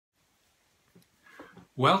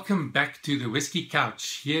Welcome back to the Whiskey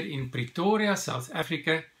Couch here in Pretoria, South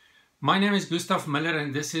Africa. My name is GUSTAV MULLER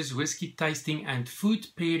and this is Whiskey Tasting and Food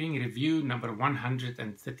Pairing Review number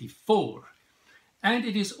 134. And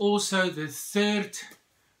it is also the third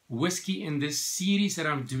whiskey in this series that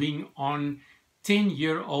I'm doing on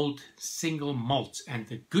 10-year-old single malts. And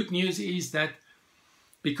the good news is that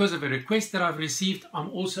because of a request that I've received,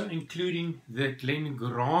 I'm also including the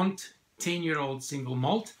Glengrant 10-year-old single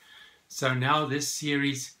malt. So now this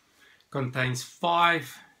series contains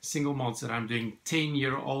 5 single malts that I'm doing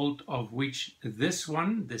 10-year-old, of which this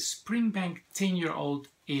one, the Springbank 10-year-old,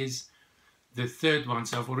 is the third one.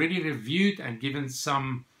 So I've already reviewed and given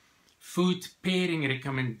some food pairing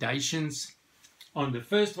recommendations on the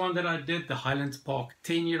first one that I did, the Highland Park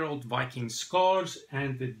 10-year-old Viking Scars,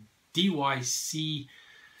 and the DYC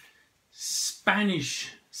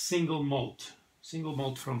Spanish single malt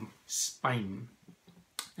from Spain.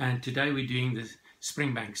 And today we're doing the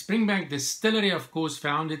Springbank. Springbank Distillery, of course,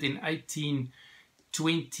 founded in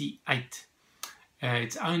 1828.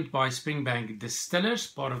 It's owned by Springbank Distillers,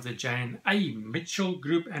 part of the J&A Mitchell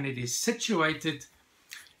group, and it is situated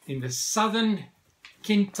in the southern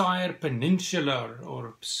Kintyre peninsula,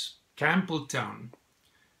 or Campbeltown,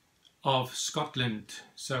 of Scotland.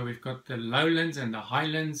 So we've got the lowlands and the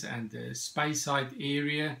highlands and the Speyside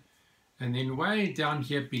area, and then way down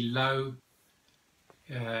here below,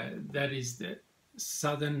 that is the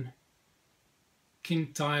southern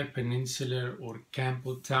Kintyre Peninsula or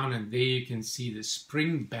Campbeltown, and there you can see the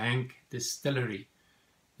Springbank Distillery.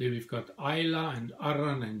 There we've got Islay and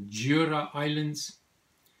Arran and Jura Islands,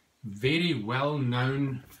 very well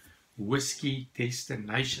known whiskey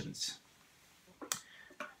destinations.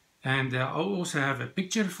 And I'll also have a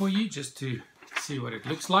picture for you just to see what it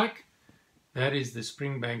looks like. That is the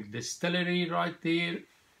Springbank Distillery right there,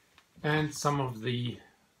 and some of the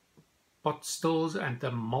pot stalls and the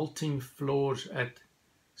malting floors at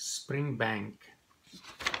Springbank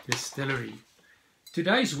Distillery.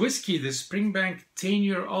 Today's whiskey, the Springbank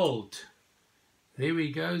 10-year-old. There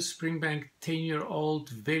we go, Springbank 10-year-old,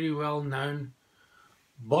 very well known.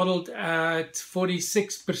 Bottled at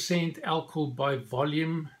 46% alcohol by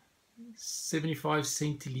volume, 75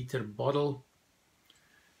 centiliter bottle.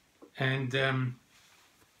 And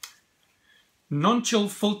non-chill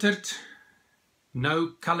filtered, no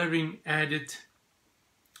coloring added.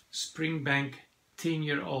 Springbank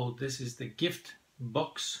 10-year-old. This is the gift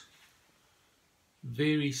box.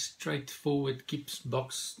 Very straightforward gift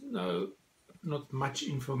box. No, not much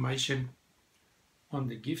information on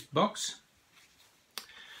the gift box.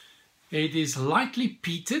 It is lightly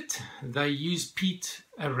peated. They use peat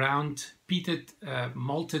around, peated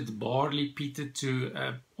malted barley, peated to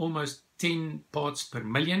almost 10 parts per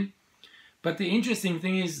million. But the interesting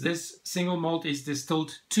thing is this single malt is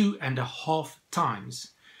distilled 2.5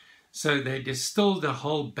 times. So they distill the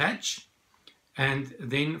whole batch, and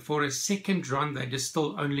then for a second run they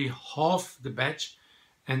distill only half the batch,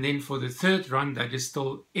 and then for the third run they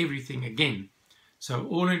distill everything again. So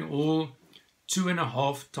all in all,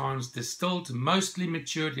 2.5 times distilled, mostly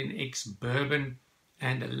matured in ex-Bourbon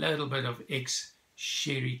and a little bit of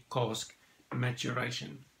ex-sherry cask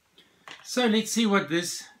maturation. So let's see what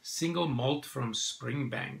this single malt from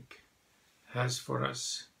Springbank has for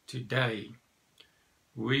us today.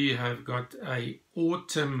 We have got a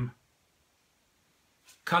autumn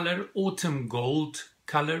color, autumn gold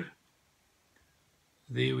color.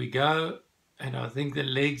 There we go. And I think the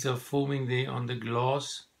legs are forming there on the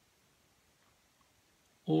glass.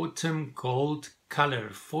 Autumn gold color,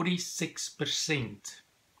 46%.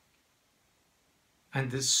 And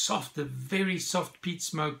the soft, the very soft peat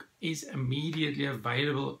smoke is immediately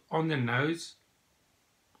available on the nose.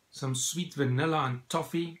 Some sweet vanilla and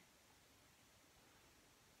toffee.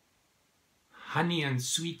 Honey and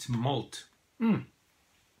sweet malt. It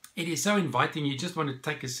is so inviting, you just want to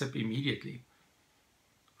take a sip immediately.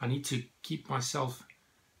 I need to keep myself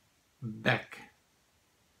back.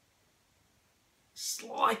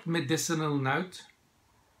 Slight medicinal note,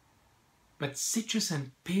 but citrus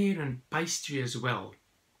and pear and pastry as well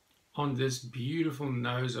on this beautiful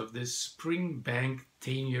nose of this Springbank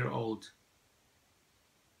 10-year-old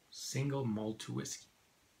single malt whiskey.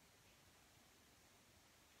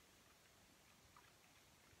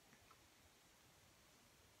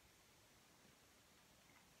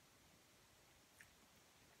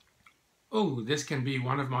 Oh, this can be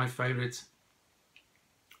one of my favorites.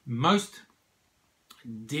 Most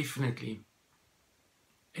definitely.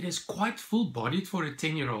 It is quite full-bodied for a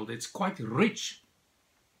 10-year-old. It's quite rich.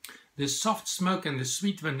 The soft smoke and the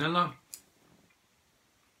sweet vanilla.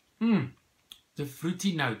 The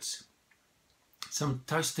fruity notes. some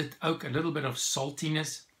toasted oak, a little bit of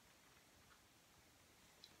saltiness.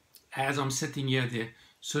 As I'm sitting here, the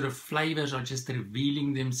sort of flavors are just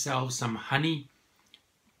revealing themselves. Some honey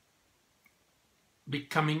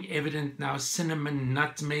becoming evident now, cinnamon,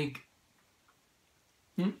 nutmeg.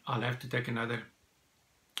 I'll have to take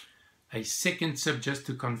a second sip just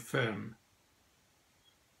to confirm.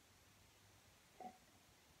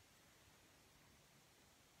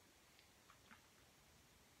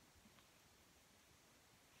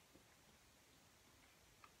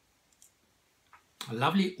 A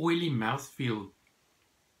lovely oily mouthfeel,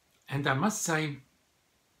 and I must say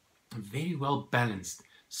very well balanced.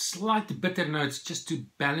 Slight bitter notes just to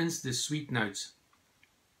balance the sweet notes,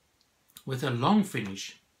 with a long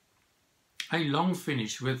finish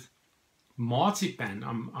with marzipan.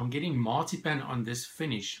 I'm getting marzipan on this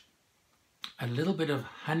finish, a little bit of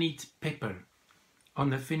honeyed pepper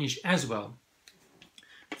on the finish as well.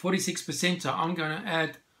 46%, so I'm going to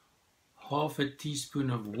add half a teaspoon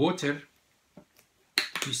of water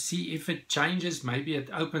to see if it changes. Maybe it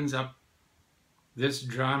opens up this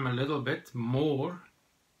drum a little bit more.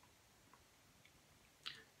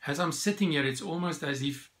 As I'm sitting here, it's almost as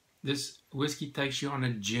if this whiskey takes you on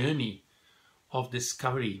a journey of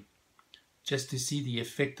discovery, just to see the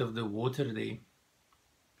effect of the water there.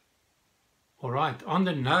 All right, on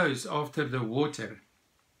the nose after the water,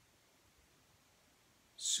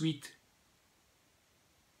 sweet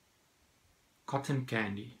cotton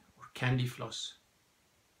candy or candy floss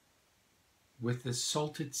with the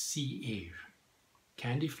salted sea air.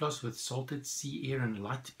 Candy floss with salted sea air and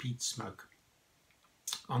light peat smoke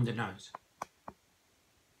on the nose.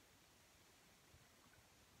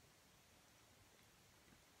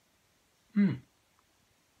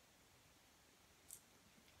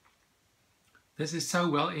 This is so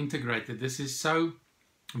well integrated. This is so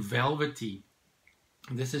velvety.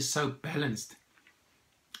 This is so balanced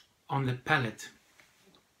on the palate.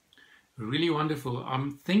 Really wonderful.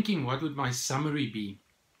 I'm thinking, what would my summary be?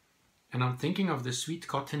 And I'm thinking of the sweet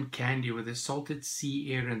cotton candy with the salted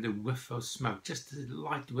sea air and the whiff of smoke, just a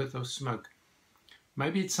light whiff of smoke.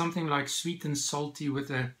 Maybe it's something like sweet and salty with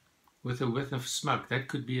a whiff of smoke. That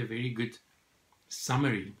could be a very good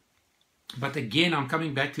summary. But again, I'm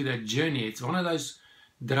coming back to that journey. It's one of those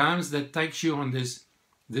drums that takes you on this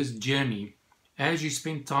journey. As you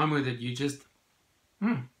spend time with it, you just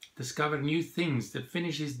discover new things. The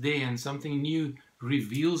finish is there and something new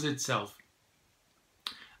reveals itself.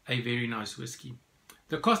 A very nice whiskey.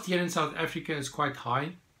 The cost here in South Africa is quite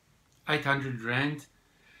high, 800 Rand.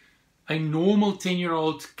 A normal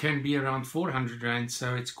 10-year-old can be around 400 Rand,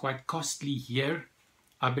 so it's quite costly here.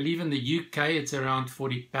 I believe in the UK it's around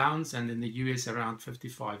 £40 and in the US around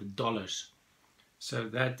 $55. So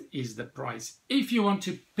that is the price. If you want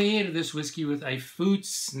to pair this whiskey with a food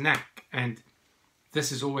snack, and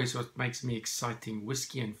this is always what makes me exciting,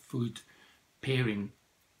 whiskey and food pairing,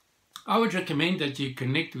 I would recommend that you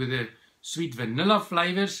connect with the sweet vanilla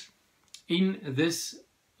flavors in this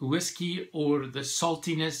whiskey, or the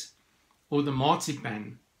saltiness or the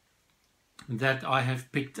marzipan that I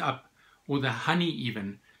have picked up, or the honey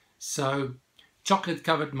even. So chocolate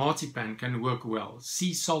covered marzipan can work well.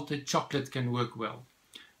 Sea salted chocolate can work well.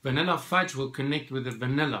 Vanilla fudge will connect with the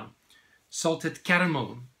vanilla. Salted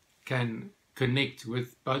caramel can connect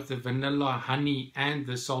with both the vanilla, honey and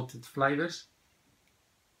the salted flavors.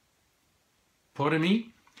 Pardon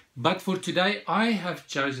me. But for today I have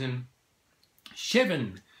chosen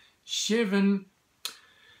Cheven. Cheven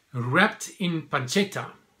wrapped in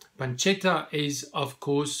pancetta. Pancetta is, of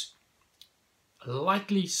course,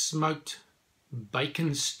 lightly smoked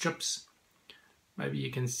bacon strips. Maybe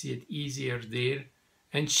you can see it easier there.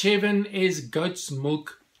 And Cheven is goat's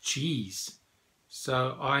milk cheese.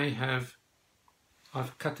 So I've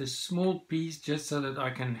cut a small piece just so that I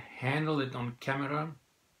can handle it on camera.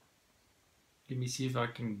 Let me see if I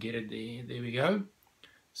can get it there. There we go.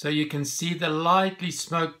 So you can see the lightly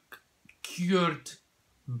smoked cured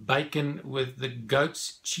bacon with the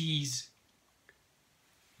goat's cheese,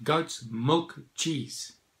 goat's milk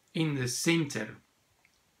cheese in the center.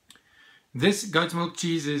 This goat's milk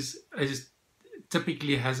cheese is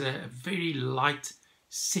typically has a very light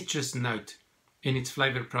citrus note in its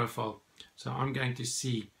flavor profile. So I'm going to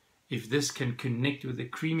see if this can connect with the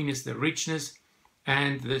creaminess, the richness,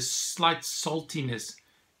 and the slight saltiness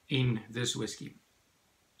in this whiskey.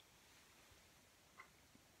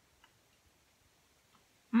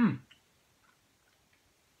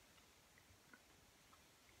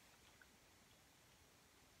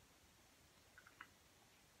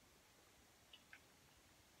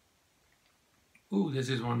 Ooh, this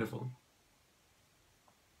is wonderful.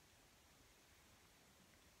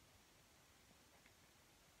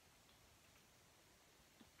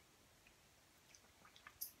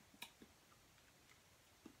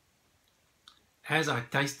 as I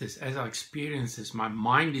taste this, as I experience this, my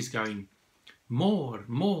mind is going more,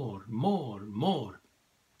 more, more, more.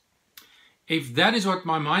 If that is what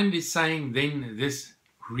my mind is saying, then this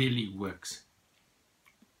really works.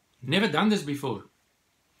 Never done this before.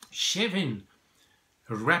 Chevin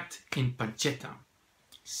wrapped in pancetta.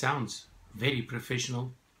 Sounds very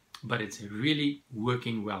professional, but it's really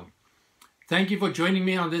working well. Thank you for joining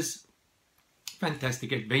me on this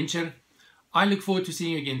fantastic adventure. I look forward to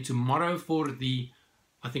seeing you again tomorrow for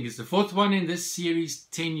I think it's the 4th one in this series,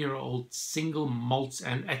 10-year-old single malts.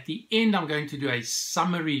 And at the end, I'm going to do a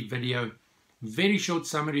summary video, very short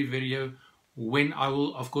summary video, when I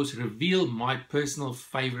will, of course, reveal my personal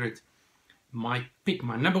favorite, my pick,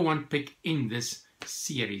 my #1 pick in this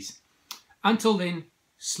series. Until then,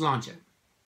 sláinte.